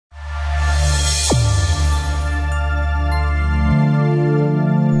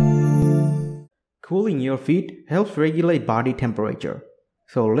Cooling your feet helps regulate body temperature,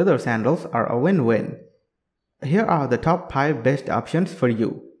 so leather sandals are a win-win. Here are the top 5 best options for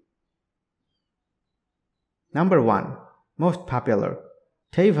you. Number 1. Most popular.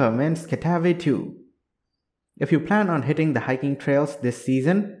 Teva Men's Katavi 2. If you plan on hitting the hiking trails this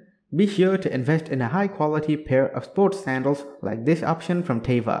season, be sure to invest in a high-quality pair of sports sandals like this option from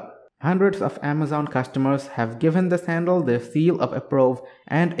Teva. Hundreds of Amazon customers have given the sandal their seal of approval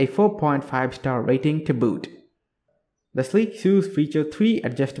and a 4.5-star rating to boot. The sleek shoes feature 3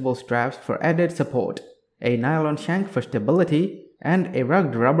 adjustable straps for added support, a nylon shank for stability, and a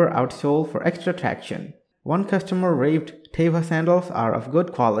rugged rubber outsole for extra traction. One customer raved Teva sandals are of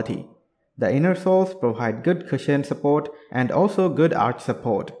good quality. The inner soles provide good cushion support and also good arch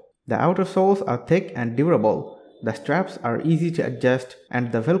support. The outer soles are thick and durable. The straps are easy to adjust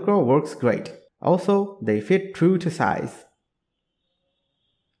and the Velcro works great. Also, they fit true to size.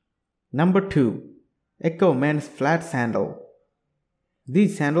 Number 2. ECCO Men's Flat Sandal.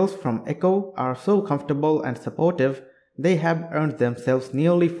 These sandals from ECCO are so comfortable and supportive, they have earned themselves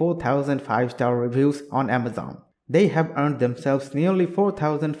nearly 4,000 5-star reviews on Amazon. They have earned themselves nearly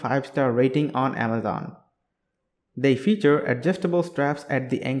 4,000 5-star rating on Amazon. They feature adjustable straps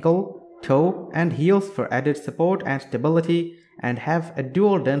at the ankle, toe, and heels for added support and stability, and have a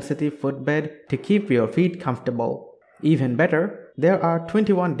dual density footbed to keep your feet comfortable. Even better, there are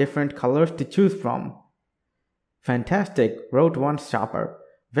 21 different colors to choose from. Fantastic, wrote one shopper.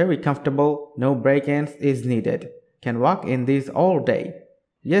 Very comfortable, no break-ins is needed. Can walk in these all day.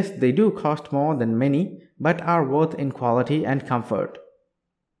 Yes, they do cost more than many, but are worth in quality and comfort.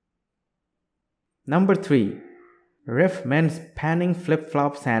 Number 3. Reef Men's Panning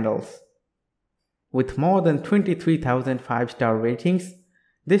Flip-Flop Sandals. With more than 23,000 5-star ratings,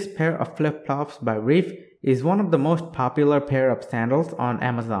 this pair of flip-flops by Reef is one of the most popular pair of sandals on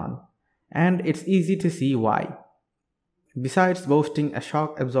Amazon, and it's easy to see why. Besides boasting a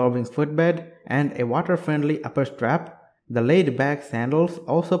shock-absorbing footbed and a water-friendly upper strap, the laid-back sandals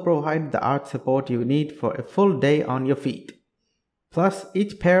also provide the arch support you need for a full day on your feet. Plus,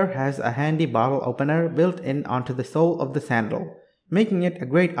 each pair has a handy bottle opener built in onto the sole of the sandal, making it a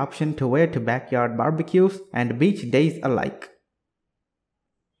great option to wear to backyard barbecues and beach days alike.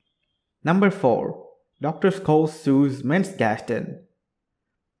 Number 4. Dr. Scholl's Shoes Men's Gaston.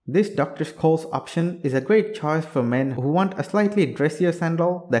 This Dr. Scholl's option is a great choice for men who want a slightly dressier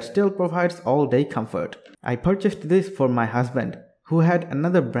sandal that still provides all-day comfort. I purchased this for my husband, who had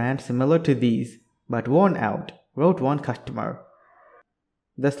another brand similar to these, but worn out, wrote one customer.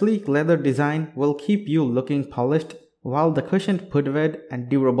 The sleek leather design will keep you looking polished, while the cushioned footbed and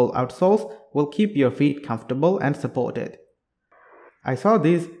durable outsoles will keep your feet comfortable and supported. I saw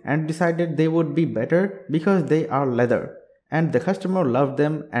these and decided they would be better because they are leather, and the customer loved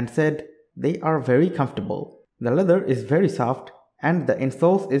them and said they are very comfortable. The leather is very soft and the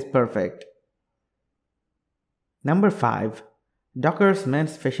insoles is perfect. Number 5. Dockers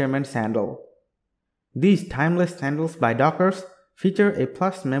Men's Fisherman Sandal. These timeless sandals by Dockers feature a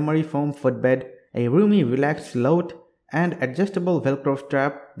plush memory foam footbed, a roomy relaxed load, and adjustable Velcro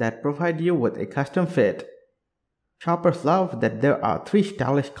strap that provide you with a custom fit. Shoppers love that there are 3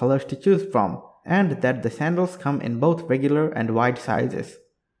 stylish colors to choose from, and that the sandals come in both regular and wide sizes.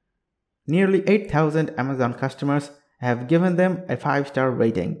 Nearly 8,000 Amazon customers have given them a 5-star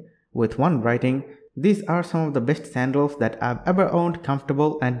rating, with one writing, "These are some of the best sandals that I've ever owned,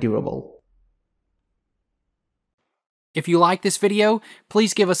 comfortable and durable." If you like this video,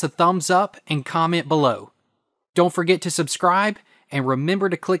 please give us a thumbs up and comment below. Don't forget to subscribe and remember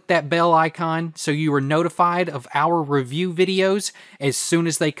to click that bell icon so you are notified of our review videos as soon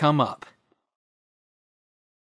as they come up.